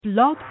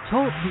Blog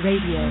Talk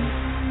Radio.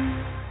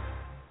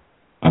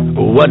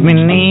 What we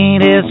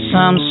need is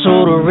some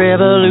sort of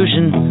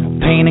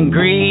revolution. Pain and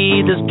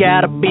greed, there's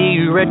gotta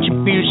be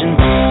retribution.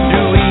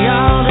 Do we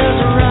all just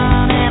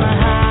run and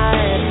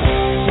hide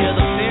till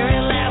the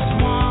very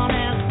last one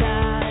has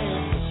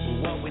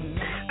died? What we need.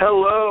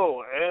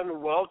 Hello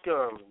and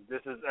welcome.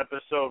 This is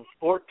episode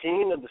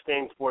 14 of the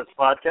Staying Sports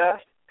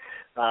Podcast.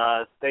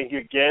 Thank you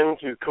again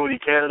to Cody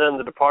Canada and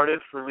The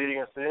Departed for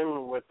leading us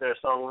in with their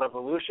song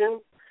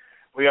Revolution.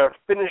 We are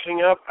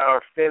finishing up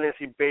our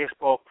fantasy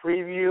baseball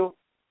preview,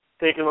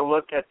 taking a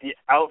look at the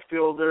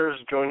outfielders,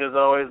 joined as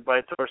always by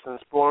Torsten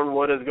Sporn.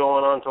 What is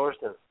going on,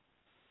 Torsten?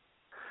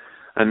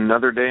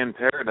 Another day in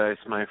paradise,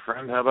 my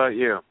friend. How about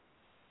you?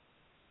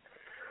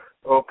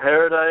 Oh,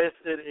 paradise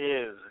it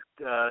is.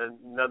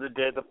 Another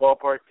day at the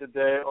ballpark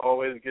today.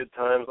 Always good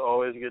times,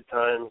 always good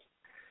times.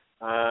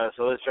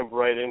 So let's jump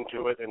right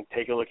into it and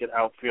take a look at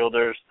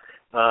outfielders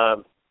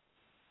on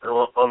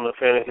the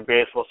fantasy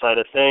baseball side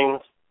of things.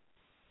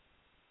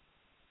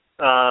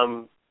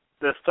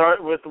 To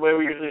start with the way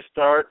we usually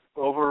start,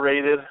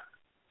 overrated.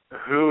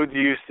 Who do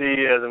you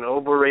see as an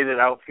overrated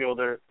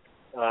outfielder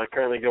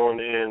currently going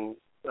in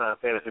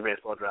fantasy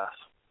baseball drafts?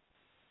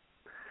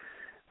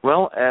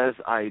 Well, as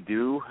I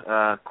do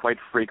quite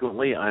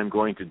frequently, I'm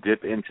going to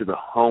dip into the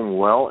home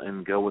well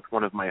and go with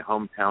one of my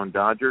hometown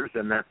Dodgers,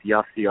 and that's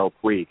Yasiel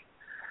Puig.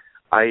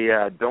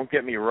 Don't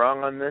get me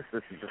wrong on this.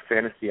 This is a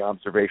fantasy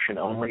observation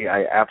only.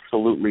 I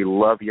absolutely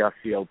love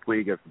Yasiel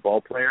Puig as a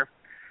ball player.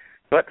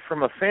 But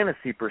from a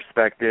fantasy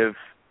perspective,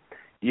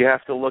 you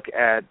have to look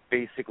at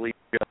basically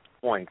just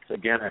points.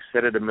 Again, I've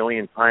said it a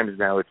million times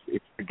now.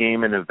 It's the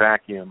game in a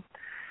vacuum.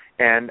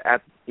 And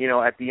at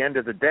the end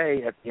of the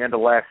day, at the end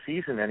of last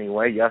season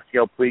anyway,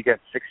 Yasiel Puig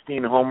got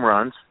 16 home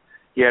runs.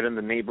 He had in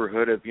the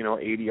neighborhood of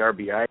 80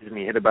 RBIs, and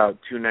he hit about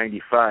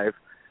 295.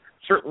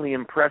 Certainly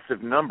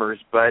impressive numbers,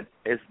 but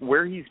as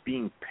where he's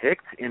being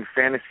picked in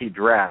fantasy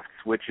drafts,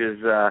 which is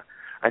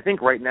I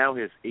think right now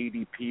his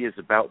ADP is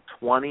about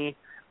 20.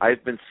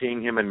 I've been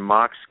seeing him in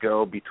mocks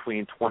go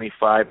between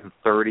 25 and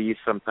 30,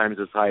 sometimes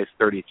as high as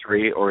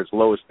 33, or as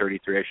low as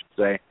 33, I should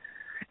say.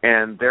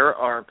 And there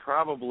are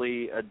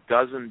probably a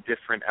dozen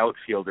different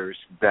outfielders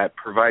that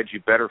provide you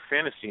better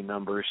fantasy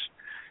numbers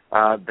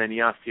than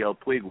Yasiel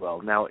Puig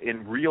will. Now,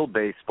 in real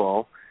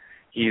baseball,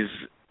 he's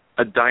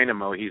a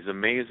dynamo. He's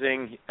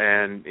amazing,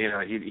 and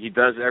he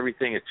does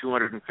everything at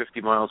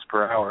 250 miles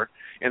per hour,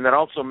 and that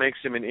also makes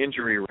him an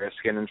injury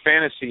risk. And in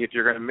fantasy, if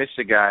you're going to miss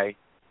a guy,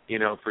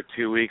 for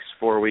 2 weeks,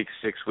 4 weeks,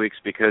 6 weeks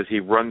because he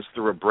runs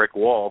through a brick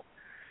wall,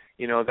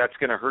 that's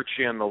going to hurt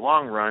you in the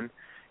long run.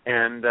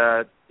 And,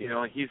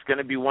 he's going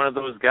to be one of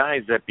those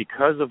guys that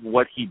because of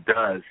what he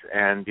does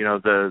and,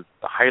 the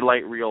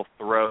highlight reel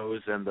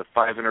throws and the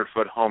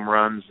 500-foot home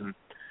runs and,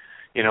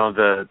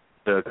 the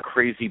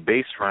crazy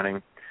base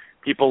running,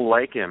 people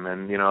like him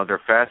and,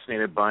 they're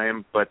fascinated by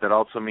him, but that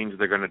also means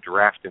they're going to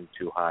draft him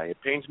too high. It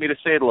pains me to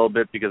say it a little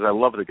bit because I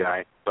love the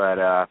guy,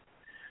 but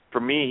for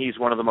me, he's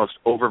one of the most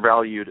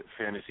overvalued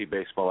fantasy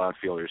baseball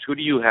outfielders. Who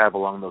do you have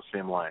along those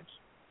same lines?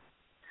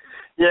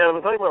 Yeah, when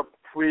we're talking about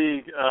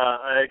Puig,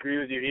 I agree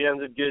with you. He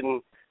ends up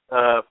getting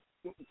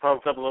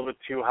pumped up a little bit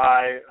too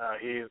high.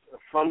 He's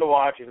fun to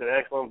watch. He's an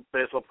excellent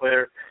baseball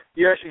player.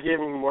 You actually gave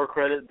him more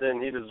credit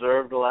than he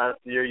deserved the last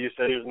year. You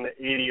said he was in the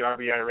 80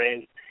 RBI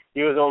range.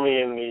 He was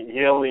only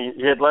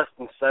he had less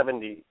than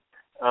 70.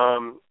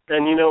 And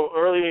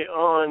early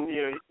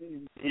on,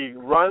 he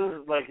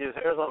runs like his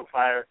hair's on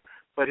fire.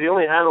 But he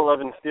only had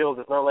 11 steals.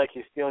 It's not like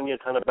he's stealing you a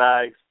ton of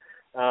bags.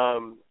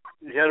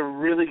 He had a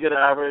really good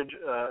average,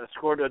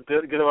 scored a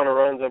good amount of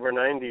runs, over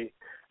 90.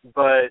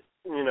 But,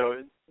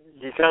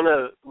 you kind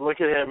of look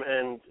at him,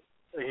 and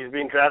he's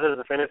being drafted as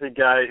a fantasy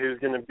guy who's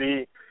going to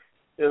be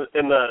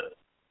in the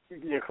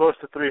close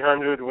to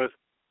 300 with,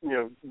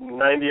 90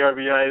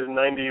 RBIs,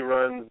 90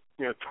 runs,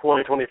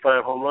 20,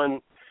 25 home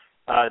run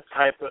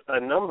type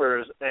of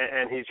numbers.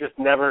 And he's just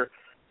never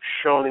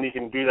shown that he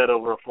can do that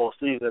over a full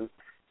season.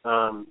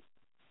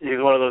 He's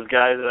one of those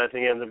guys that I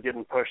think ends up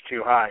getting pushed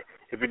too high.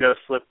 If he does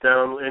slip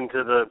down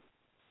into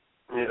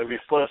if he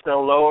slips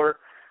down lower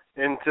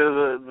into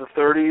the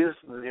 30s,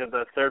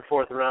 the third,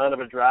 fourth round of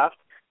a draft,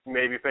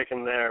 maybe pick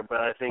him there. But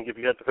I think if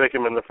you have to pick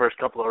him in the first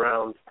couple of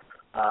rounds,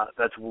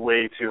 that's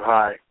way too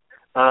high.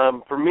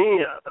 For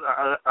me,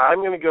 I'm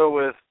going to go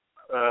with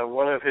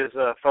one of his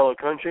fellow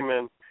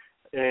countrymen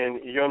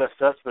in Yoenis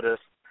Cespedes.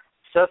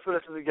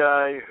 Cespedes is a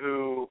guy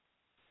who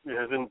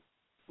has been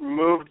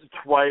moved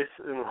twice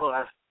in the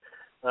last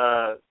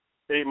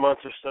 8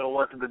 months or so,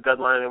 went to the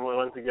deadline and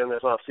once again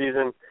this off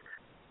season.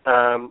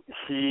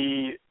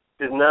 He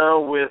is now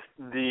with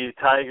the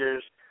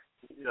Tigers.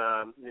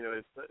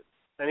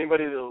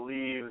 Anybody that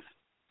leaves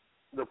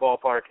the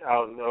ballpark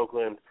out in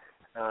Oakland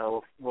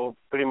will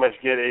pretty much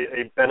get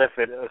a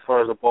benefit as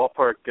far as the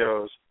ballpark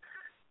goes.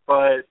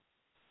 But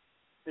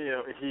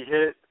he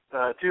hit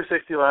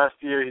 260 last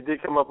year. He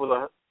did come up with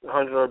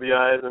 100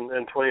 RBIs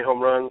and 20 home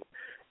runs.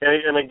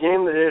 And a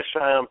game that is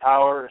shy on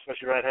power,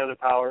 especially right-handed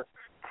power,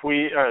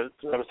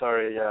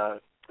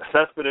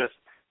 Cespedes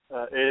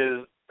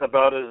is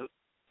about as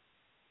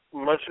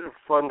much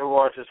fun to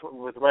watch as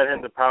with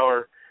right-handed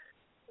power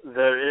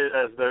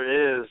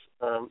there is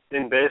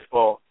in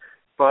baseball,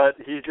 but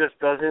he just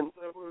doesn't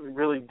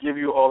really give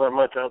you all that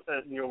much out.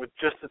 With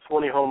just the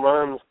 20 home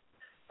runs,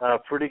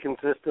 pretty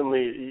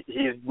consistently,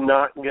 he's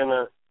not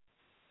gonna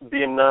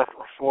be enough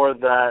for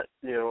that.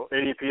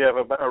 ADP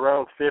of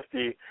around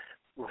 50,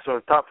 so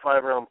a top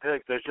 5 round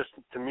pick. There's just,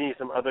 to me,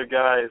 some other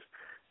guys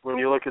when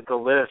you look at the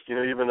list.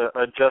 Even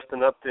a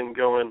Justin Upton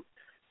going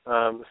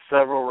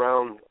several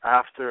rounds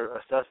after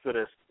a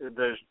Cespedes.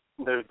 There's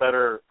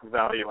better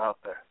value out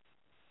there.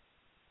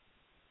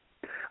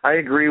 I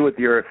agree with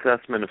your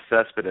assessment of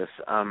Cespedes.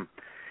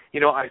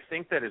 I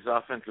think that his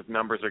offensive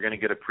numbers are going to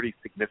get a pretty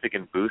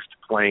significant boost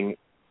playing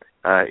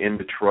in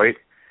Detroit.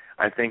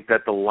 I think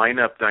that the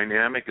lineup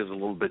dynamic is a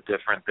little bit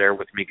different there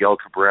with Miguel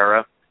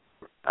Cabrera.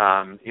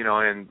 And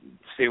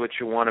say what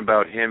you want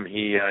about him,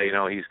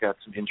 he's got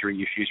some injury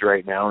issues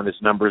right now, and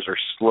his numbers are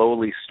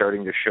slowly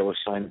starting to show a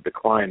sign of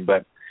decline.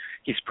 But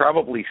he's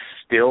probably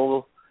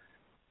still,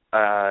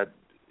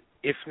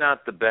 if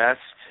not the best,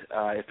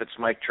 if it's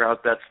Mike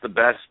Trout, that's the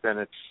best, then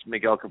it's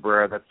Miguel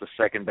Cabrera, that's the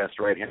second best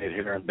right-handed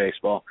hitter in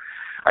baseball.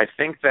 I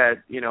think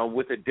that,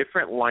 with a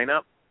different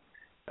lineup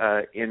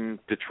in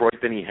Detroit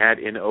than he had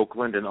in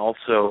Oakland, and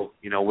also,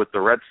 with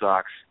the Red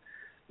Sox,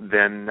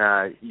 then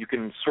you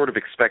can sort of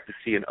expect to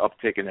see an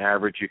uptick in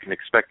average. You can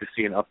expect to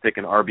see an uptick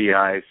in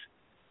RBIs.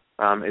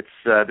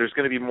 There's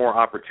going to be more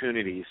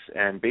opportunities,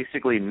 and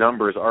basically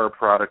numbers are a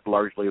product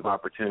largely of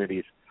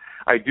opportunities.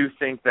 I do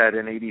think that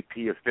an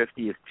ADP of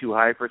 50 is too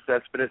high for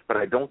Cespedes, but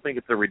I don't think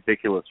it's a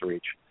ridiculous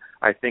reach.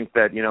 I think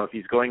that, if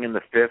he's going in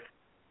the 5th,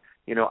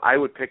 I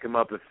would pick him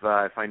up if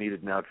I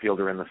needed an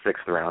outfielder in the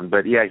 6th round.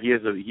 But yeah, he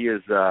is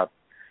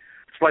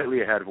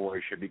slightly ahead of where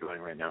he should be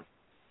going right now.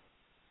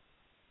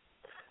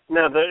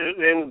 Now,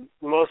 in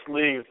most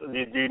leagues,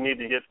 you do need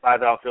to get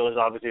 5 outfielders.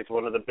 Obviously, it's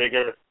one of the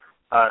bigger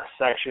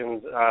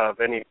sections of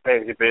any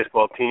fantasy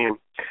baseball team.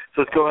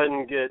 So let's go ahead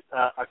and get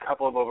a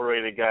couple of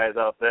overrated guys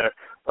out there.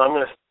 I'm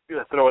going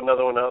to throw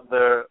another one out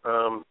there.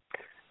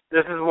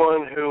 This is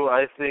one who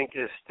I think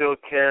is still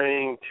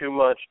carrying too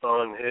much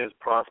on his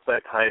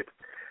prospect hype.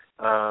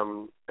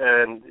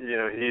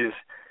 He's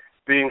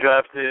being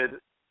drafted.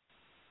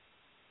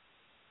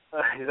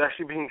 He's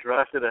actually being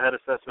drafted ahead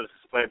of Cespedes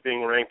despite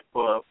being ranked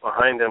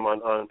behind him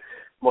on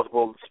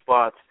multiple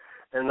spots,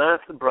 and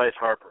that's Bryce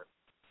Harper.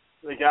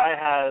 The guy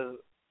has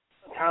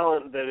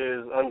talent that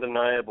is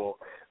undeniable,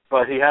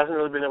 but he hasn't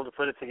really been able to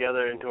put it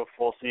together into a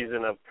full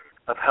season of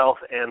health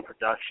and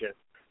production.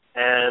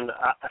 And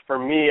for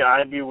me,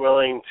 I'd be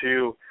willing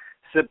to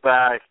sit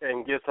back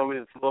and get somebody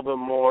that's a little bit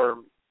more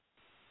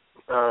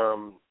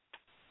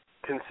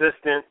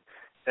consistent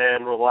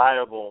and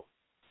reliable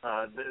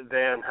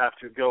than have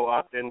to go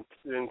up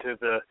into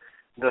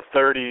the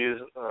 30s,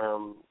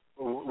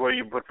 where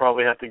you would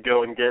probably have to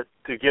go and get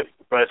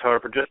Bryce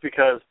Harper, just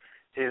because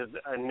his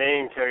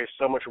name carries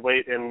so much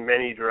weight in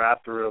many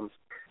draft rooms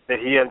that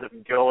he ends up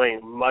going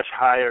much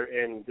higher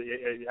in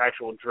the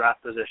actual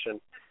draft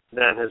position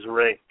than his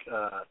rank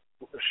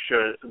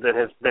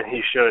than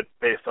he should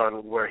based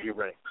on where he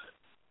ranks.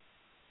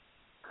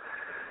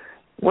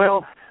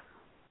 Well,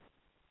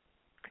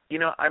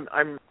 I'm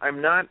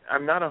not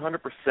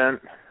 100%.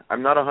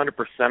 I'm not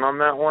 100% on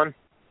that one,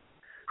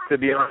 to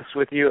be honest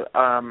with you.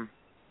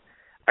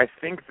 I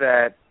think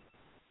that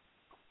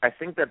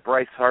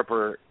Bryce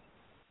Harper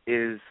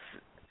is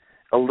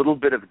a little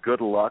bit of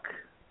good luck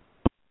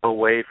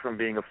away from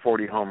being a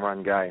 40 home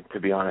run guy, to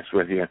be honest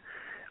with you.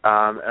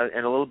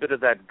 And a little bit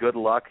of that good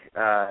luck,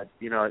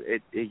 he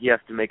has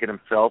to make it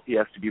himself. He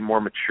has to be more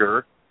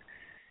mature.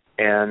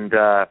 And,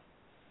 I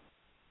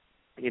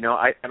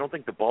don't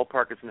think the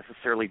ballpark is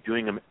necessarily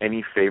doing him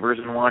any favors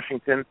in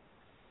Washington.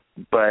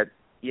 But,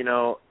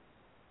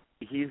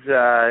 he's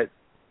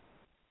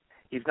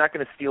not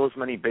going to steal as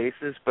many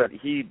bases, but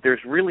there's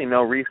really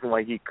no reason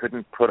why he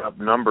couldn't put up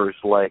numbers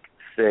like,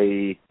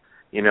 say,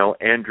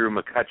 Andrew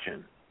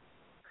McCutchen.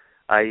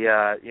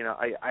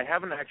 I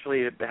haven't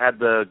actually had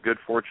the good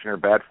fortune or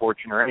bad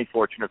fortune or any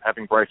fortune of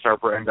having Bryce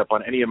Harper end up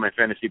on any of my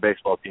fantasy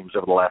baseball teams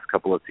over the last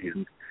couple of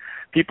seasons.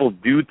 People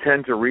do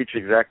tend to reach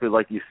exactly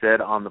like you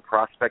said on the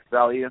prospect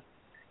value,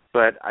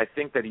 but I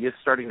think that he is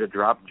starting to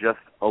drop just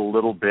a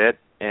little bit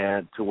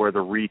and to where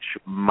the reach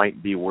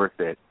might be worth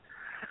it.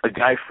 A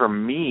guy for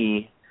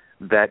me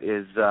that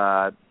is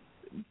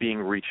being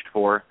reached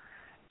for,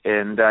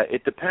 and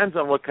it depends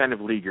on what kind of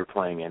league you're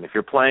playing in. If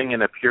you're playing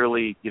in a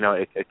purely,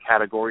 a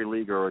category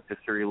league or a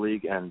rotisserie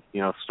league and,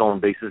 stolen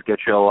bases get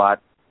you a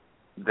lot,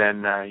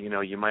 then,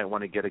 you might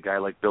want to get a guy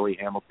like Billy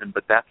Hamilton,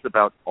 but that's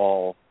about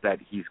all that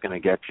he's going to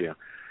get you.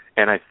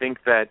 And I think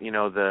that,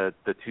 the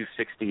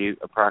 260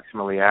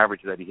 approximately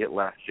average that he hit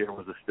last year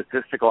was a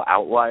statistical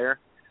outlier.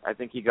 I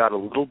think he got a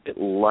little bit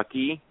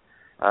lucky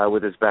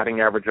with his batting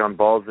average on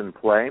balls in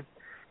play.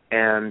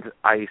 And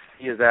I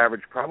see his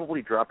average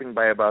probably dropping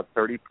by about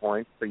 30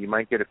 points, so you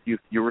might get a few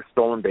fewer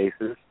stolen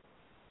bases.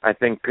 I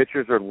think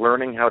pitchers are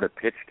learning how to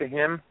pitch to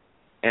him,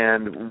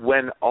 and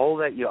when all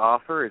that you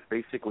offer is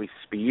basically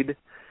speed,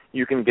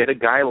 you can get a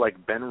guy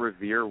like Ben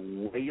Revere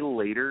way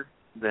later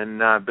than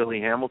Billy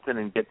Hamilton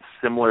and get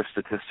similar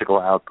statistical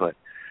output.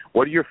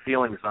 What are your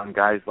feelings on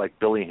guys like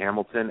Billy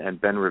Hamilton and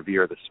Ben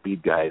Revere, the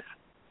speed guys?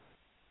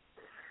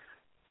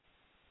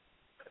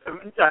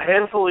 A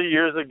handful of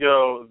years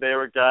ago, they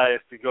were guys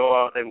to go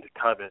out and to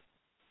covet.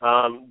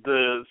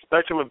 The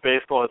spectrum of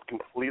baseball has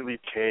completely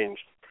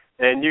changed,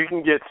 and you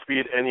can get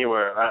speed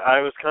anywhere. I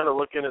was kind of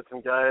looking at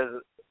some guys,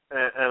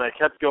 and I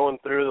kept going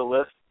through the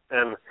list,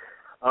 and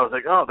I was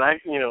like, oh, that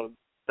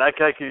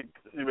guy is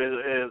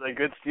a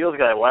good steals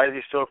guy. Why is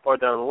he so far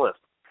down the list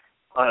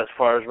as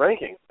far as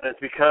ranking? And it's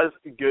because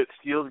good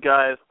steals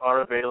guys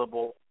are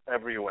available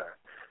everywhere.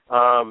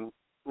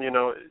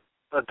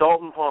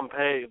 Dalton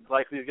Pompey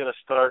likely is going to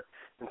start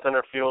in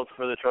center field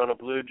for the Toronto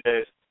Blue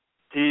Jays.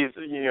 He's,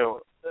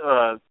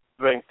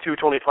 ranked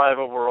 225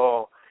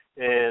 overall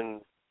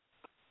in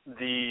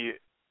the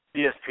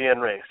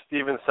ESPN race.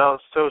 Steven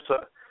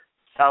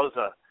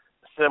Souza,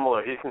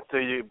 similar. He can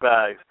steal you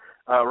bags.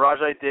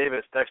 Rajai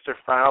Davis, Dexter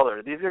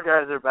Fowler. These are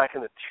guys that are back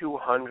in the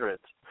 200s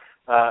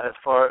as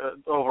far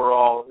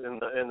overall in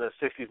the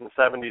 60s and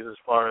 70s as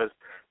far as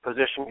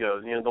position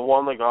goes. The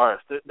Juan Lagares.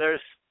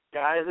 There's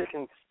guys that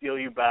can steal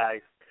you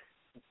bags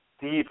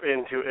deep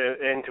into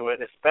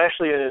it,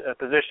 especially in a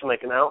position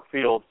like an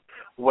outfield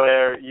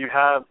where you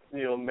have,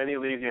 many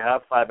leagues you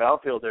have 5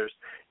 outfielders.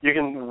 You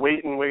can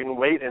wait and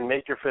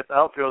make your 5th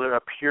outfielder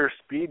a pure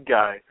speed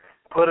guy.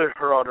 Put a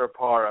Gerardo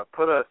Parra,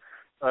 put a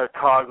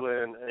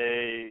Coughlin,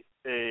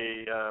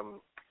 a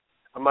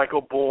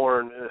Michael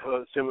Bourne,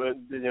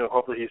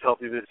 hopefully he's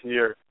healthy this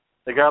year,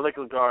 a guy like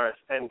Lagares,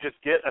 and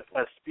just get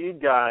a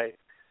speed guy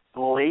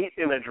late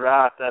in the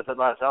draft as that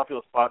last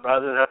outfield spot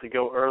rather than have to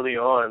go early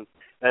on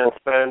and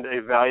spend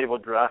a valuable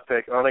draft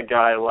pick on a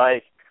guy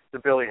like the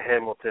Billy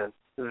Hamilton,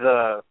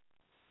 the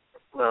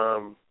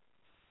Denard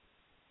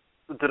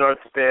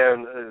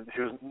Span,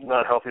 who's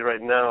not healthy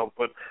right now,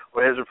 but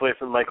his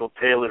replacement Michael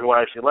Taylor, who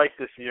I actually like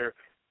this year.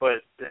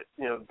 But that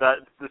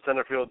the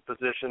center field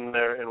position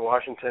there in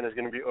Washington is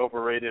going to be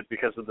overrated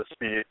because of the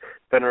speed.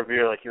 Ben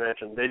Revere, like you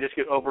mentioned, they just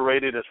get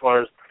overrated as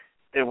far as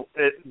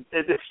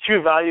it's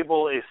too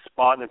valuable a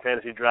spot in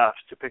fantasy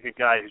drafts to pick a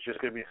guy who's just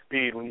going to be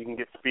speed when you can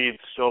get speed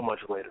so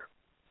much later.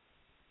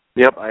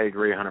 Yep, I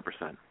agree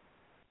 100%.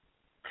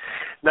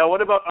 Now,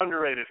 what about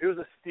underrated? Who's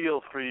a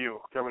steal for you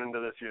coming into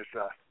this year's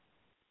draft?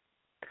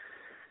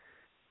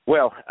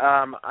 Well,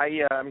 I'm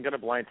going to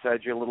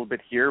blindside you a little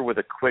bit here with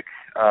a quick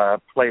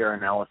player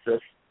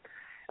analysis.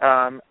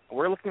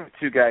 We're looking at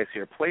 2 guys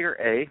here. Player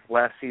A,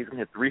 last season,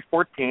 hit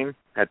 .314,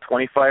 had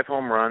 25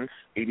 home runs,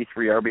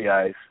 83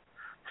 RBIs,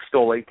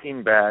 stole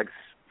 18 bags,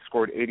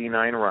 scored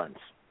 89 runs.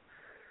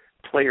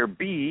 Player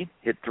B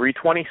hit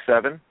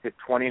 .327, hit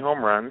 20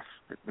 home runs,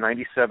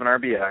 97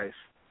 RBIs,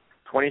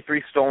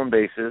 23 stolen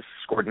bases,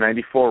 scored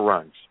 94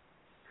 runs.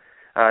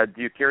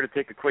 Do you care to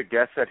take a quick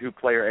guess at who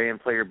Player A and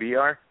Player B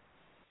are?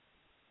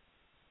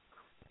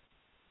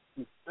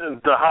 The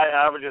high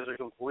averages are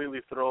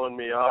completely throwing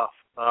me off.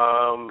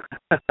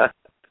 That's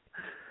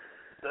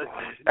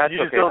you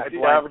just okay. don't see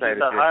averages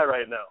that high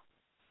right now.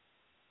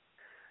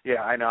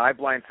 Yeah, I know. I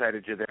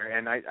blindsided you there,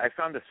 and I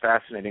found this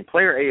fascinating.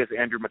 Player A is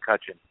Andrew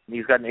McCutchen.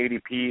 He's got an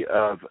ADP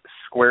of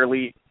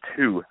squarely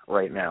 2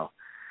 right now.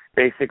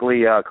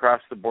 Basically,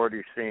 across the board,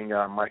 you're seeing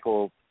Mike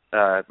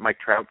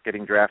Trout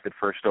getting drafted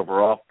first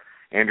overall.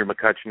 Andrew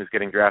McCutchen is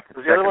getting drafted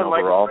second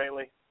overall. Michael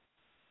Brantley?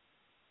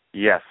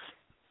 Yes.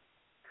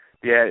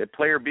 Yeah,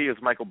 player B is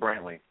Michael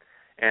Brantley.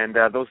 And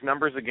those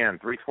numbers, again,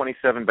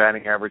 .327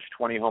 batting average,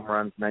 20 home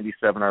runs,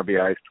 97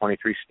 RBIs,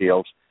 23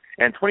 steals.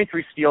 And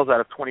 23 steals out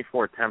of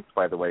 24 attempts,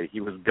 by the way. He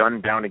was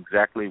gunned down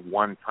exactly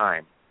 1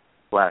 time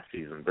last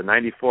season. The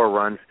 94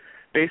 runs,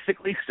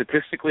 basically,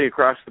 statistically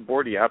across the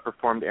board, he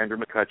outperformed Andrew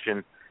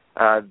McCutchen.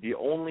 The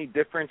only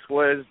difference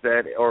was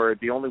that, or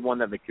the only one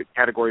that the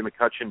category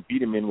McCutchen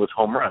beat him in was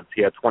home runs.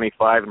 He had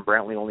 25 and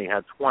Brantley only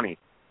had 20.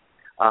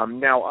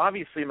 Now,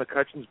 obviously,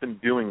 McCutchen's been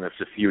doing this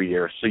a few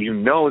years, so you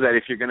know that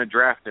if you're going to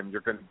draft him,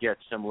 you're going to get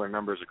similar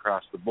numbers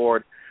across the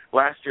board.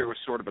 Last year was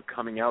sort of a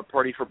coming-out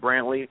party for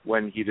Brantley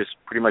when he just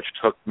pretty much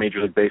took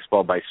Major League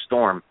Baseball by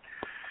storm.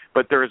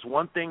 But there is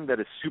one thing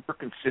that is super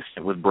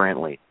consistent with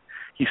Brantley.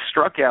 He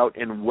struck out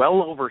in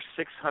well over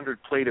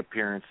 600 plate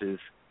appearances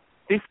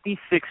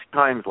 56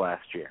 times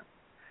last year.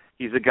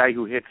 He's a guy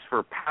who hits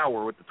for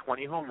power with the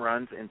 20 home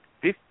runs and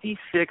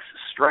 56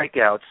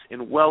 strikeouts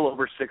in well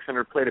over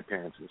 600 plate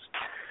appearances.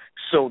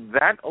 So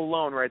that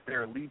alone right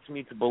there leads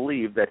me to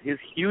believe that his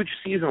huge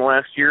season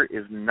last year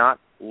is not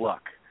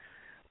luck.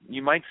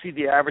 You might see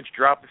the average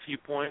drop a few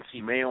points.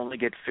 He may only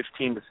get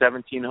 15 to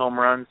 17 home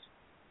runs.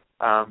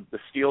 The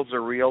steals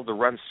are real. The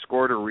runs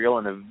scored are real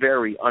in a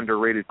very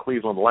underrated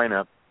Cleveland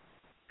lineup.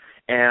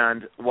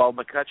 And while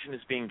McCutchen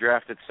is being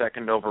drafted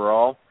second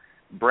overall,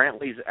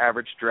 Brantley's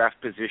average draft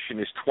position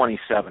is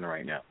 27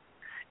 right now.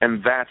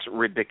 And that's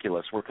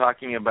ridiculous. We're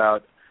talking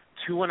about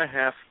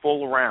 2.5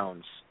 full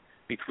rounds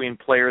between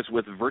players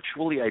with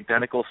virtually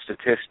identical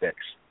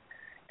statistics.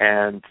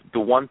 And the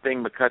one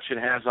thing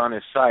McCutchen has on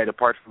his side,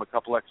 apart from a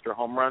couple extra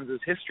home runs, is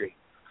history.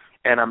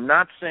 And I'm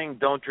not saying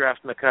don't draft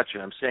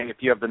McCutchen. I'm saying if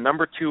you have the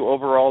number 2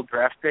 overall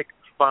draft pick,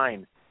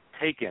 fine.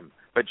 Take him.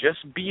 But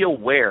just be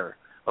aware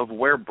of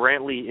where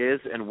Brantley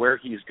is and where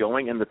he's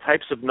going and the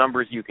types of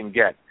numbers you can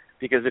get.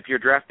 Because if you're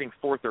drafting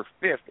 4th or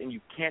 5th and you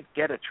can't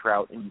get a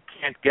Trout and you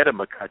can't get a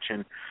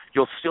McCutchen,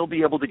 you'll still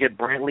be able to get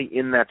Brantley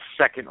in that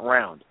second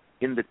round,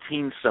 in the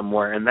teens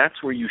somewhere, and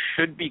that's where you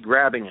should be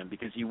grabbing him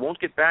because he won't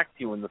get back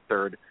to you in the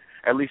third,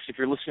 at least if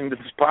you're listening to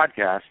this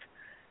podcast,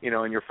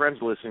 and your friends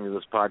are listening to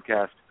this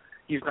podcast,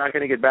 he's not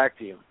going to get back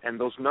to you. And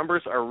those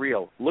numbers are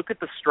real. Look at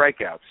the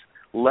strikeouts.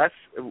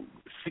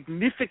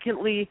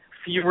 Significantly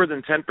fewer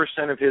than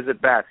 10% of his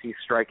at-bats he's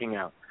striking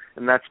out.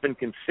 And that's been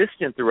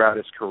consistent throughout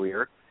his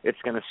career. It's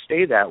going to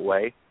stay that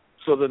way.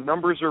 So the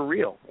numbers are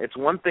real. It's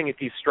one thing if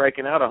he's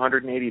striking out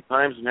 180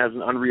 times and has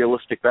an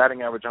unrealistic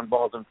batting average on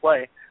balls in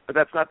play, but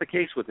that's not the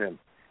case with him.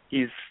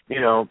 He's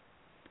the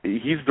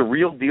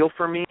real deal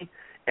for me,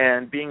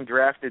 and being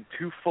drafted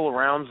 2 full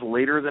rounds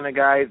later than a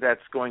guy that's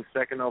going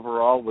second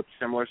overall with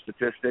similar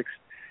statistics,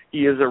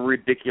 he is a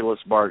ridiculous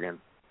bargain.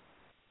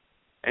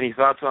 Any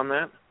thoughts on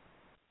that?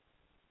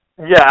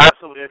 Yeah,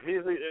 absolutely.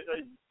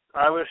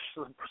 I was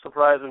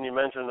surprised when you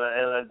mentioned that,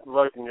 and I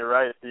looked, and you're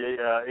right. The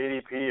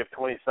ADP of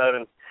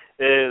 27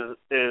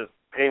 is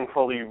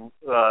painfully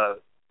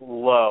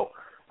low.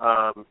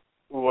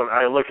 When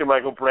I look at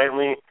Michael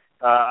Brantley,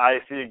 I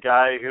see a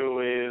guy who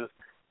is,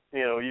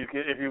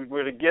 if you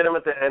were to get him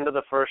at the end of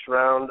the first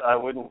round, I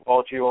wouldn't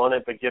fault you on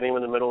it, but getting him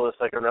in the middle of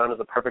the second round is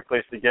the perfect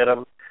place to get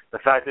him. The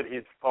fact that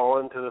he's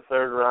fallen to the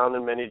third round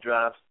in many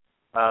drafts,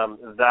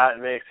 that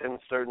makes him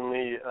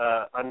certainly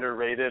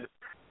underrated.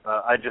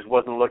 I just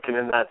wasn't looking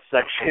in that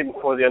section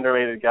for the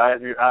underrated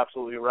guys. You're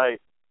absolutely right.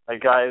 A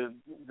guy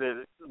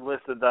that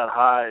listed that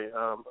high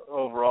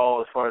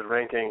overall as far as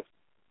rankings,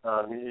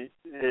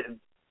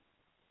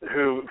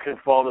 who can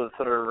fall to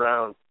the third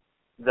round,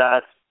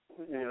 that's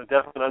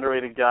definitely an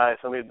underrated guy.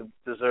 Somebody that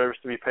deserves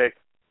to be picked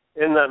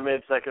in that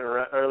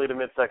early to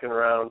mid-second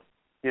round.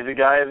 He's a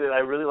guy that I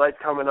really liked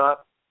coming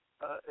up,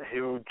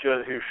 who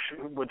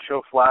would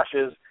show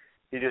flashes.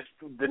 He just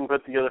didn't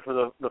put together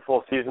for the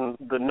full season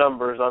the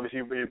numbers.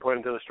 Obviously, you're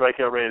pointing to the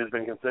strikeout rate has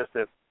been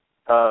consistently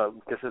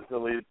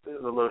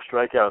the low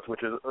strikeouts,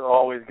 which is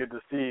always good to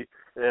see.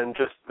 And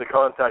just the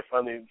contact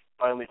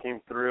finally came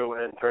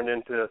through and turned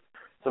into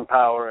some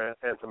power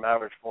and some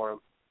average for him.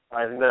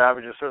 I think that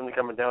average is certainly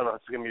coming down.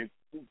 It's going to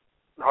be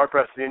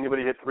hard-pressed to see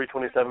anybody hit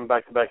 327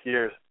 back-to-back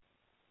years.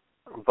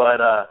 But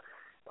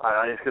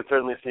I could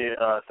certainly see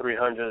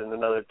 300 and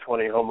another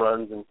 20 home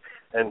runs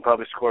and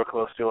probably score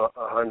close to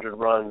 100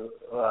 runs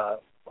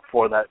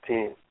for that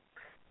team.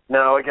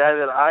 Now, a guy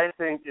that I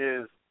think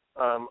is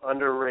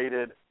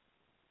underrated,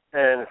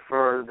 and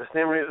for the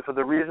same reason, for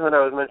the reason that I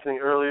was mentioning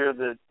earlier,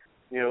 that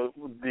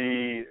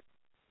the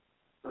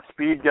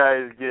speed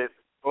guys get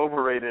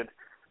overrated.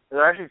 There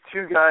are actually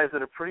 2 guys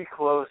that are pretty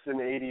close in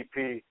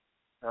ADP.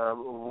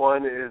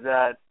 One is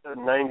at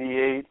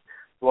 98,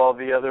 while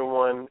the other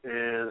one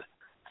is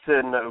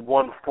sitting at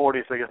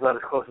 140, so I guess not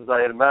as close as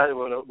I had imagined,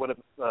 would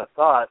have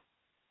thought.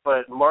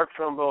 But Mark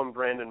Trumbo and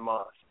Brandon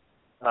Moss.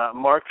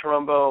 Mark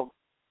Trumbo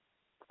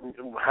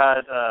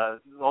had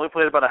only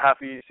played about a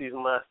half a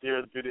season last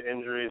year due to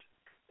injuries.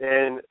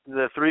 In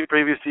the 3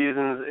 previous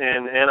seasons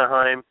in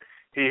Anaheim,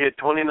 he hit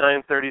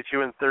 29,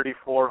 32, and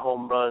 34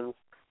 home runs.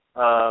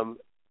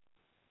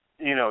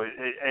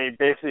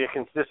 Basically a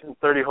consistent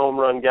 30 home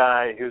run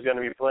guy who's going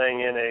to be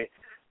playing in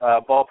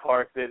a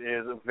ballpark that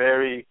is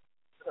very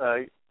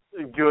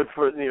good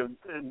for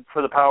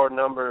the power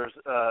numbers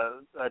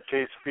at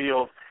Chase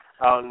Field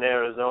out in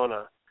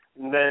Arizona.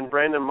 And then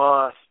Brandon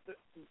Moss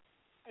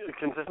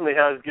consistently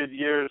has good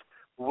years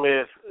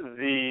with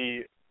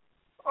the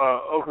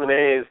Oakland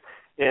A's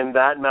in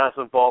that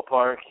massive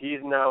ballpark. He's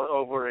now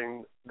over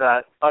in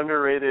that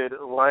underrated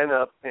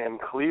lineup in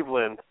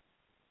Cleveland,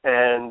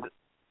 and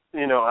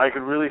I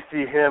could really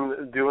see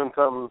him doing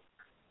something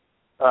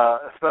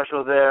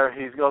special there.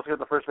 He's also got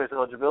the first base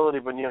eligibility,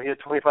 but he had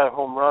 25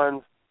 home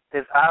runs.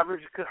 His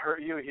average could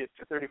hurt you. He hit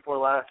 234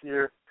 last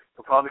year.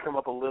 He'll probably come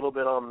up a little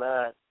bit on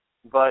that.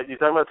 But you're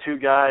talking about 2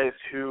 guys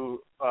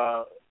who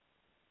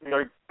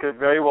could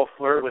very well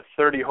flirt with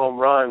 30 home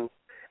runs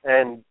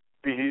and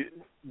be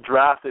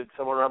drafted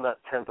somewhere around that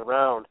 10th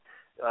round.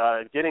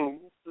 Getting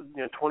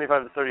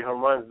 25 to 30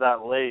 home runs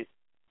that late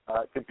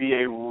could be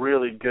a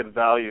really good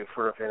value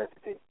for a fantasy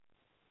team.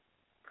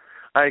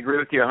 I agree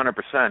with you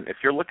 100%. If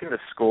you're looking to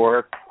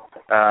score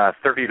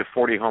 30 to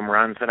 40 home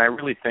runs, and I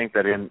really think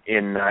that in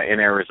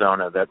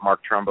Arizona that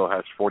Mark Trumbo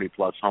has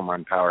 40-plus home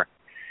run power,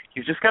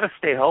 he's just got to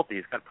stay healthy.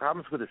 He's got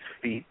problems with his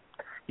feet.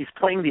 He's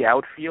playing the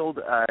outfield.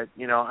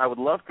 I would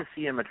love to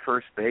see him at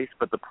first base,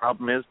 but the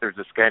problem is there's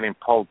this guy named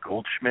Paul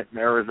Goldschmidt in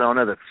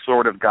Arizona that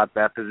sort of got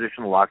that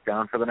position locked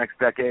down for the next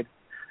decade.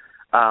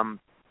 But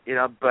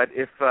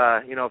if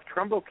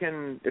Trumbo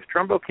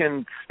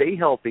can stay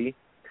healthy,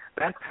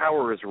 that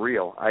power is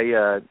real.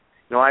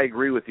 I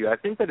agree with you. I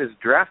think that his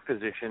draft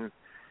position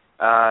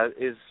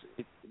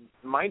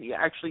might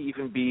actually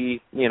even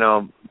be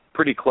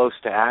pretty close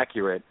to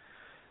accurate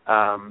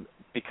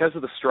because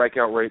of the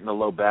strikeout rate and the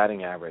low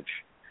batting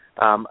average.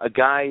 A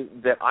guy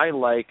that I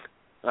like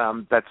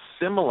that's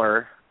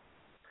similar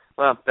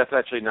Well, that's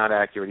actually not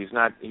accurate.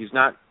 He's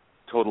not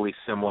totally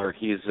similar.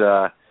 He's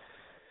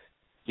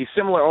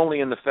similar only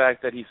in the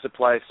fact that he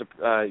supplies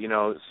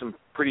some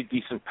pretty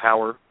decent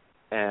power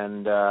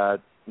and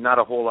not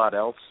a whole lot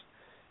else.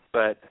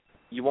 But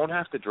you won't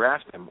have to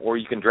draft him, or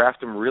you can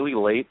draft him really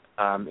late.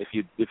 If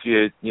you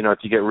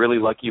get really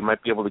lucky, you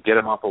might be able to get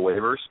him off of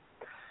waivers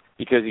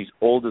because he's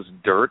old as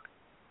dirt.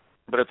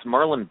 But it's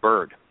Marlon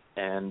Byrd,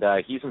 and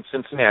he's in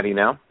Cincinnati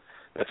now.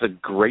 That's a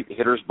great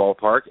hitter's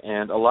ballpark,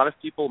 and a lot of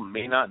people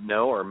may not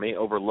know or may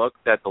overlook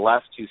that the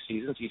last 2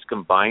 seasons he's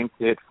combined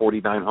to hit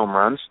 49 home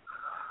runs.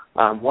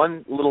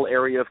 One little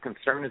area of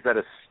concern is that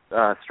his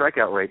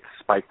strikeout rate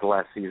spiked the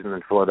last season in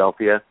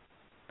Philadelphia.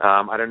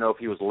 I don't know if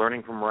he was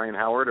learning from Ryan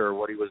Howard or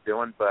what he was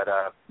doing, but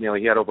he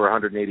had over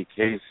 180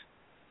 Ks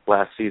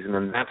last season,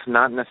 and that's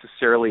not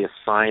necessarily a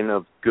sign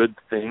of good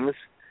things.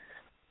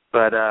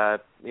 But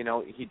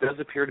he does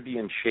appear to be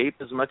in shape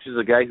as much as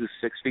a guy who's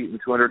 6 feet and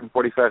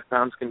 245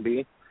 pounds can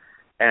be,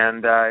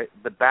 and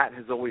the bat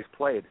has always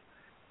played.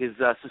 His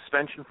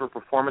suspension for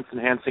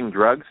performance-enhancing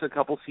drugs a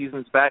couple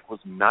seasons back was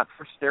not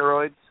for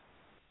steroids,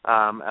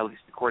 at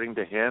least according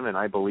to him, and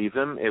I believe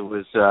him. It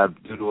was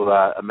due to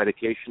a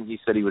medication he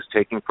said he was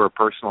taking for a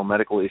personal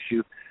medical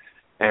issue,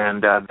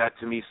 and that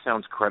to me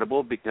sounds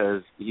credible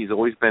because he's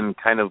always been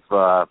kind of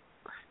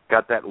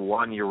got that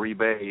Juan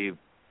Uribe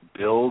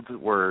build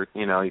where,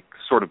 he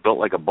sort of built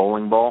like a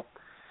bowling ball,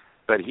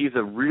 but he's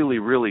a really,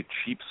 really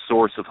cheap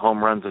source of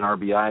home runs and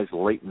RBIs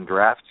late in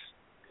drafts.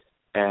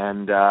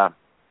 And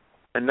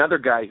another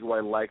guy who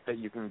I like that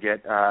you can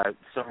get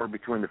somewhere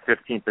between the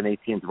 15th and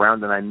 18th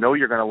round, and I know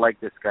you're going to like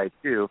this guy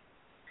too.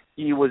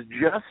 He was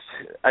just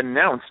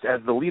announced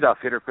as the leadoff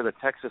hitter for the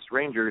Texas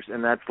Rangers,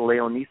 and that's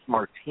Leonys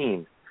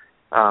Martin.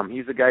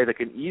 He's a guy that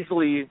can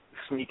easily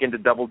sneak into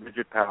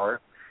double-digit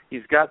power.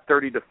 He's got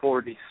 30 to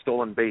 40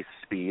 stolen base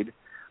speed.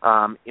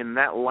 In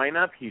that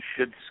lineup, he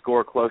should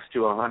score close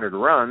to 100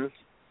 runs,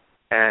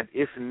 and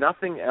if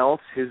nothing else,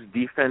 his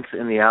defense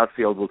in the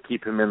outfield will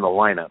keep him in the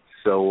lineup.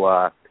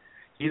 So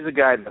he's a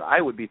guy that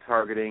I would be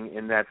targeting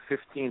in that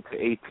 15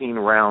 to 18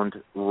 round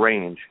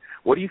range.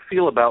 What do you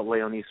feel about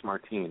Leonys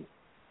Martin?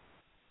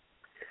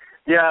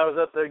 Yeah, I was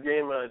at the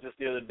game just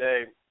the other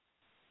day.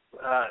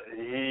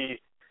 He,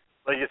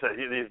 like you said,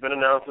 he's been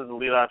announced as the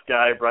leadoff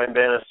guy. Brian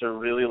Bannister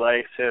really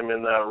likes him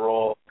in that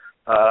role.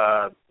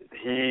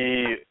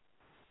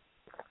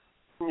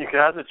 You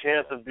could have the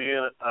chance of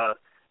being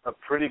a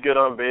pretty good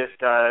on-base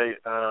guy,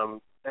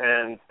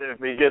 and if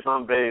he gets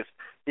on base,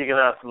 he can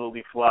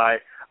absolutely fly.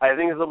 I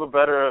think he's a little bit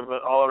better of an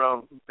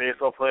all-around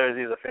baseball player.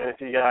 He's a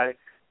fantasy guy,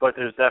 but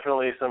there's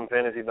definitely some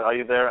fantasy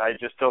value there. I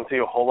just don't see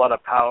a whole lot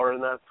of power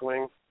in that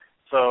swing.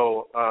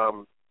 So,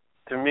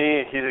 to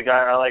me, he's a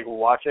guy I like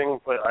watching,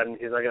 but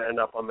he's not going to end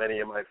up on many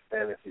of my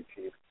fantasy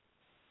teams.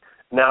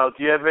 Now,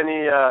 do you have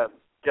any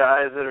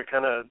guys that are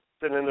kind of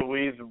sitting in the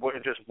weeds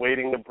just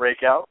waiting to break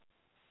out?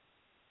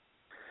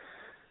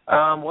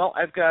 Well,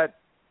 I've got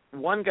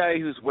one guy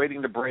who's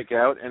waiting to break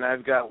out, and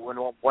I've got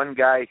one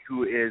guy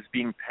who is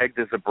being pegged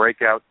as a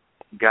breakout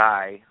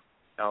guy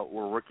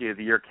or Rookie of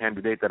the Year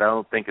candidate that I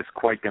don't think is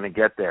quite going to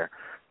get there.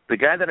 The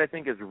guy that I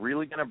think is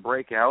really going to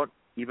break out,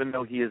 even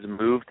though he has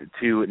moved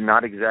to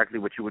not exactly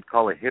what you would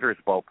call a hitter's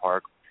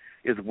ballpark,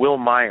 is Will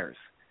Myers.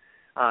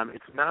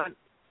 It's not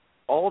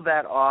all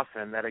that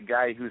often that a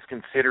guy who's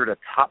considered a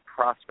top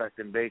prospect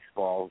in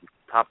baseball,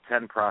 top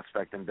 10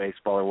 prospect in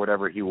baseball or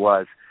whatever he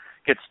was,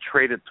 gets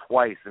traded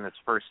twice in his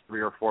first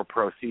 3 or 4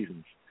 pro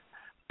seasons.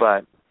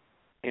 But,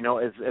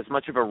 as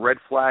much of a red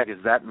flag as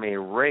that may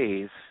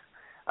raise,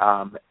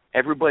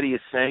 everybody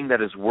is saying that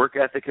his work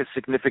ethic has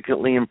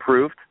significantly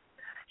improved.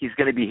 He's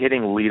going to be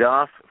hitting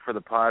leadoff for the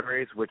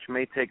Padres, which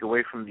may take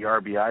away from the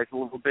RBIs a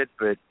little bit,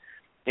 but,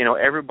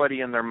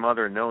 everybody and their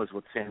mother knows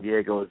what San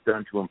Diego has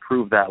done to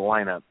improve that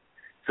lineup.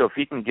 So if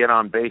he can get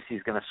on base,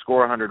 he's going to score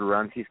 100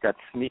 runs. He's got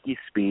sneaky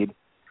speed.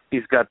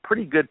 He's got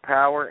pretty good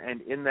power,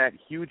 and in that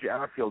huge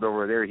outfield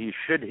over there, he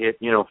should hit,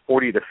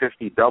 40 to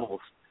 50 doubles.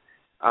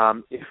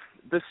 If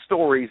the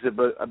stories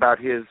about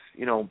his,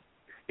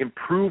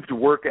 improved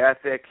work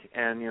ethic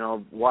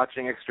and,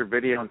 watching extra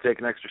video and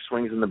taking extra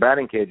swings in the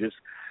batting cages,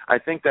 I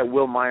think that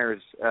Will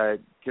Myers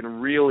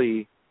can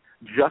really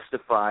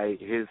justify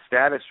his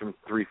status from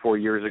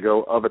 3-4 years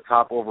ago of a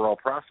top overall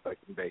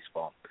prospect in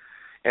baseball.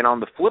 And on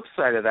the flip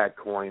side of that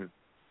coin,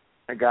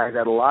 a guy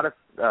that a lot of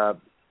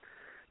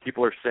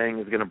people are saying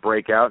is going to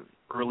break out,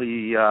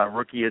 early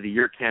Rookie of the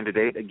Year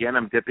candidate, again,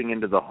 I'm dipping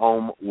into the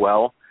home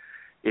well,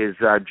 is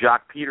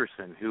Jock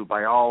Peterson, who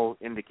by all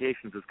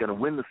indications is going to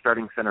win the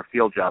starting center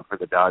field job for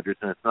the Dodgers,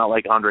 and it's not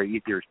like Andre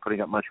Ethier is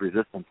putting up much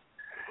resistance.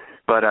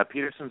 But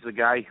Peterson's a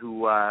guy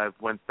who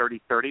went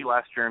 30-30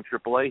 last year in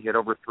AAA, hit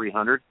over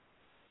 300.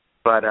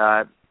 But,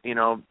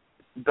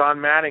 Don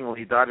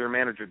Mattingly, Dodger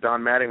manager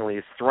Don Mattingly,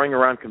 is throwing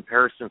around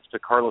comparisons to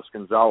Carlos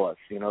Gonzalez,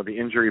 the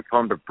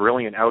injury-prone but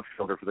brilliant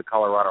outfielder for the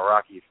Colorado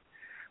Rockies.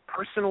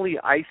 Personally,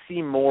 I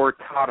see more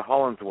Todd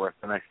Hollandsworth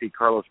than I see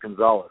Carlos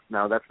Gonzalez.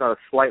 Now, that's not a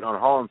slight on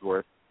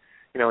Hollandsworth.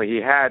 He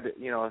had,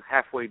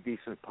 halfway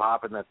decent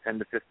pop in that 10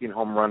 to 15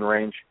 home run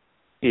range.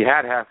 He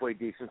had halfway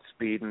decent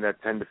speed in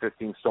that 10 to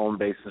 15 stolen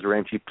bases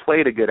range. He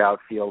played a good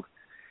outfield,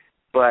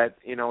 but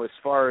as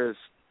far as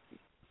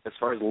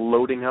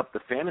loading up the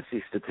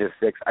fantasy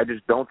statistics, I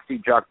just don't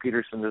see Jock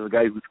Peterson as a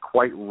guy who's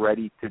quite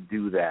ready to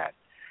do that.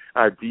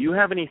 Do you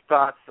have any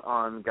thoughts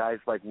on guys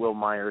like Will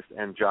Myers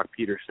and Jock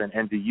Peterson,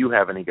 and do you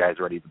have any guys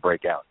ready to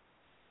break out?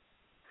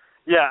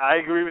 Yeah, I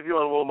agree with you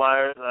on Will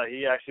Myers.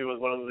 He actually was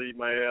one of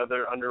my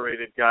other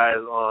underrated guys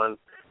on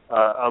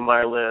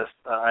my list.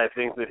 I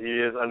think that he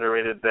is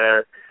underrated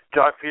there.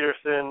 Jock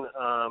Peterson,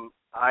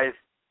 I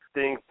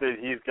think that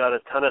he's got a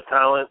ton of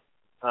talent,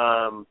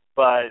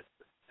 but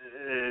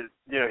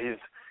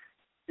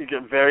he's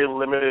got very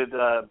limited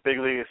big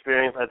league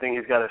experience. I think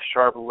he's got a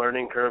sharp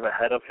learning curve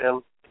ahead of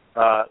him.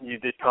 You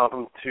did comp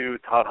him to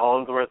Todd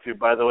Hollandsworth, who,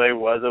 by the way,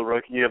 was a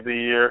Rookie of the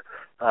Year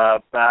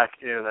back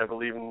in, I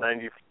believe, in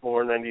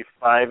 94,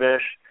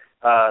 95-ish.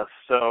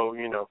 So,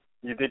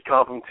 you did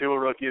comp him to a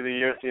Rookie of the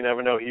Year, so you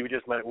never know. He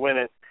just might win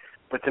it.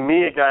 But to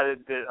me, a guy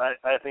that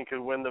I think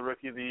could win the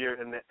Rookie of the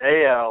Year in the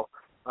AL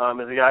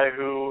is a guy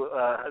who,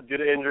 due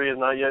to injury, has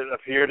not yet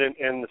appeared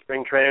in the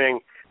spring training,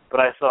 but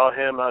I saw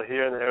him out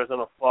here in the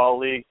Arizona Fall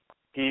League.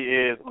 He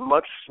is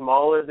much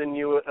smaller than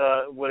you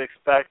would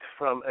expect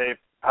from a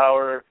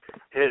power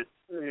hit,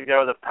 a guy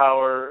with a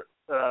power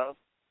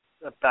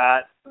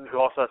bat who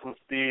also has some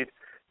speed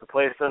to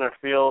play center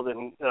field,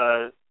 and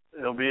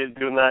he'll be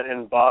doing that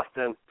in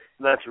Boston,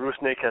 and that's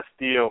Rusney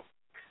Castillo.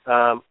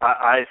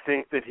 I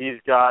think that he's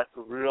got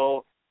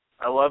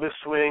I love his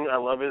swing. I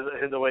love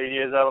the way he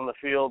is out on the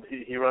field.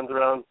 He runs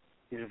around.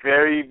 He's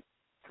very,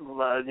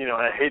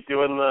 I hate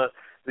doing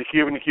the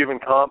Cuban to Cuban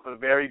comp, but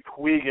very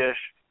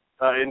Puig-ish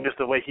in just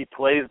the way he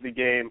plays the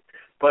game,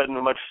 but in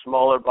a much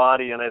smaller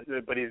body,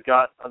 but he's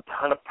got a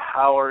ton of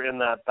power in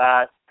that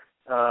bat.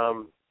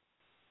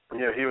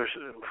 He was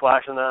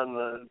flashing that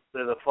in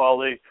the Fall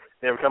League.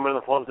 They were coming in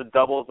the forms of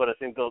doubles, but I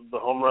think the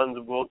home runs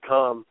will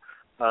come.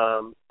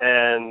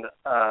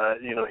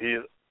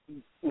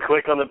 He's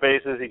quick on the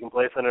bases. He can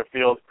play center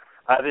field.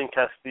 I think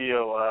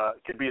Castillo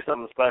could be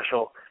something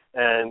special,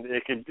 and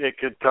it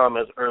could come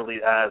as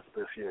early as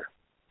this year.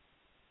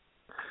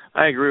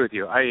 I agree with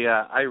you.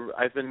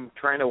 I've been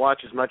trying to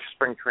watch as much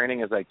spring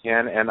training as I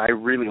can, and I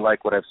really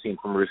like what I've seen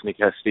from Rusney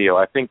Castillo.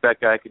 I think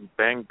that guy can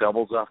bang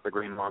doubles off the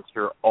Green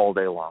Monster all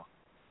day long.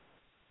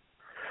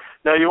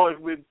 Now,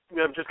 we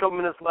have just a couple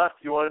minutes left.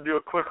 You want to do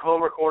a quick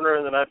homer corner,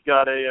 and then I've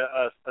got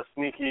a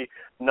sneaky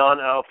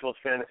non-outfield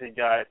fantasy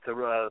guy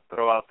to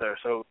throw out there.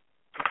 So,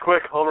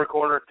 quick homer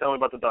corner. Tell me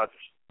about the Dodgers.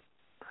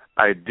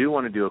 I do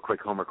want to do a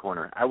quick homer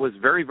corner. I was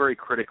very, very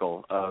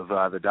critical of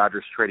the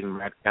Dodgers trading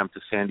Matt Kemp to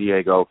San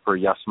Diego for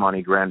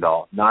Yasmani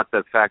Grandal. Not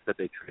the fact that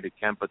they traded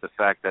Kemp, but the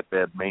fact that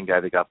the main guy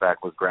they got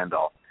back was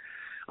Grandal.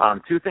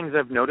 Two things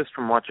I've noticed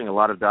from watching a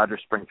lot of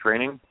Dodgers spring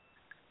training.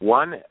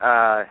 One,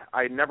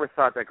 I never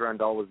thought that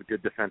Grandal was a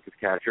good defensive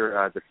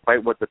catcher,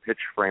 despite what the pitch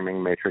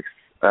framing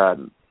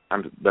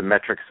the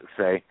metrics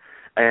say.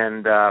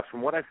 And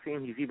from what I've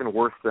seen, he's even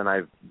worse than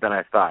I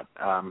thought.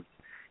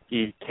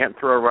 He can't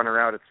throw a runner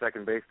out at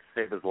second base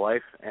to save his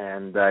life,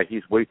 and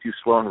he's way too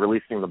slow in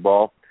releasing the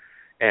ball.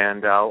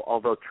 And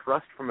although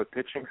trust from a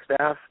pitching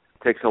staff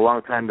takes a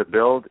long time to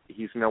build,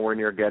 he's nowhere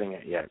near getting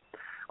it yet.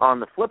 On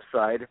the flip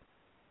side,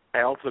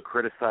 I also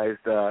criticized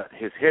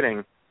his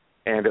hitting,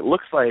 and it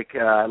looks like,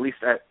 at least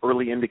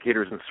early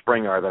indicators in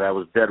spring are that I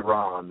was dead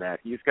wrong on that.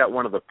 He's got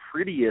one of the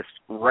prettiest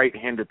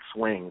right-handed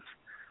swings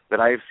that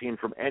I have seen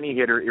from any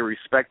hitter,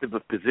 irrespective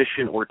of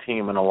position or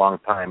team, in a long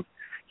time.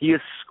 He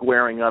is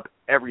squaring up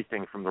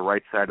everything from the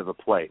right side of the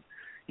plate.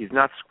 He's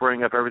not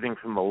squaring up everything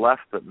from the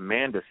left, but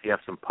man, does he have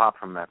some pop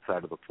from that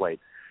side of the plate.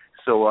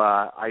 So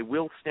I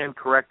will stand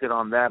corrected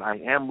on that. I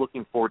am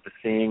looking forward to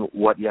seeing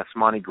what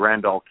Yasmani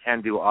Grandal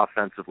can do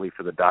offensively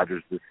for the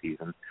Dodgers this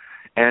season.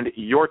 And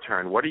your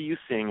turn. What are you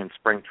seeing in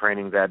spring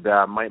training that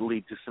might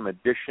lead to some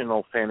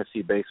additional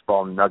fantasy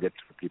baseball nuggets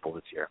for people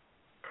this year?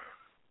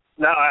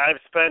 Now, I've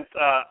spent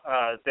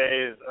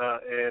days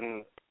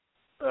in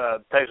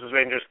Texas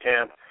Rangers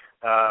camp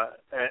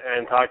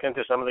and talking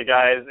to some of the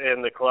guys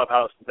in the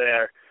clubhouse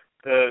there.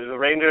 The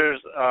Rangers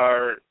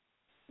are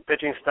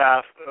pitching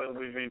staff.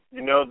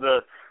 You know the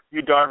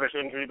Yu Darvish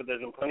injury, but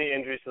there's been plenty of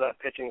injuries to that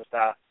pitching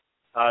staff.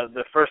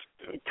 The first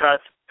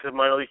cuts to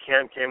minor league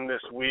camp came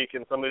this week,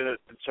 and somebody that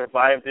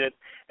survived it,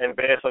 and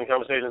based on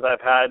conversations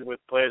I've had with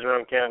players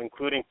around camp,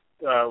 including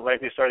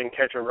likely starting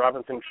catcher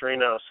Robinson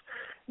Chirinos,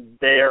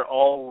 they are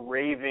all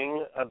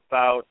raving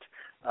about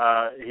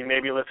he may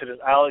be listed as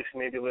Alex, he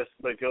may be listed,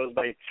 but it goes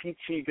by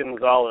Chichi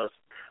Gonzalez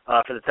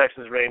for the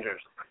Texas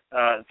Rangers.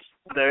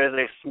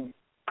 There is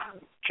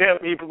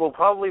he will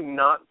probably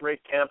not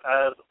break camp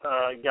as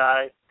a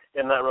guy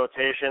in that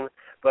rotation,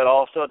 but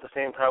also at the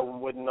same time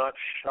would not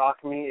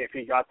shock me if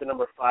he got the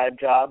number 5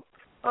 job.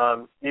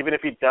 Even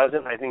if he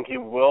doesn't, I think he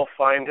will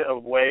find a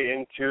way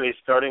into a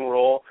starting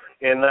role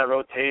in that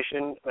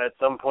rotation at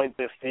some point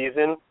this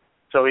season.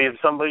 So he's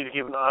somebody to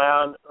keep an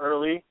eye on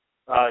early.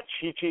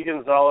 Chichi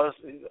Gonzalez,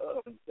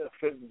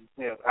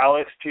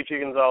 Alex Chichi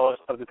Gonzalez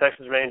of the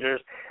Texas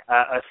Rangers,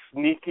 a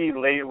sneaky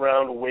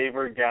late-round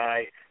waiver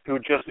guy who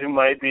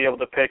might be able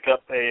to pick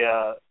up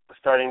a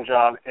starting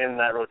job in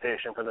that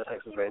rotation for the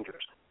Texas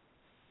Rangers.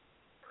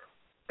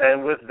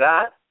 And with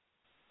that,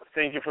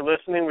 thank you for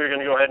listening. We're going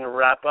to go ahead and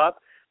wrap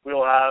up. We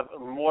will have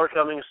more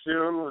coming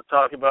soon. We'll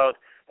talk about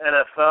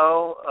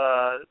NFL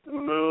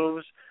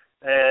moves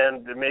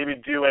and maybe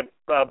do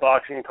a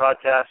boxing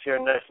podcast here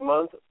next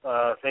month.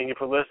 Thank you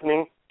for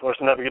listening.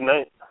 Thorsten, have a good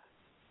night.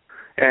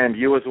 And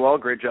you as well.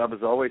 Great job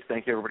as always.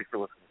 Thank you, everybody, for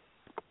listening.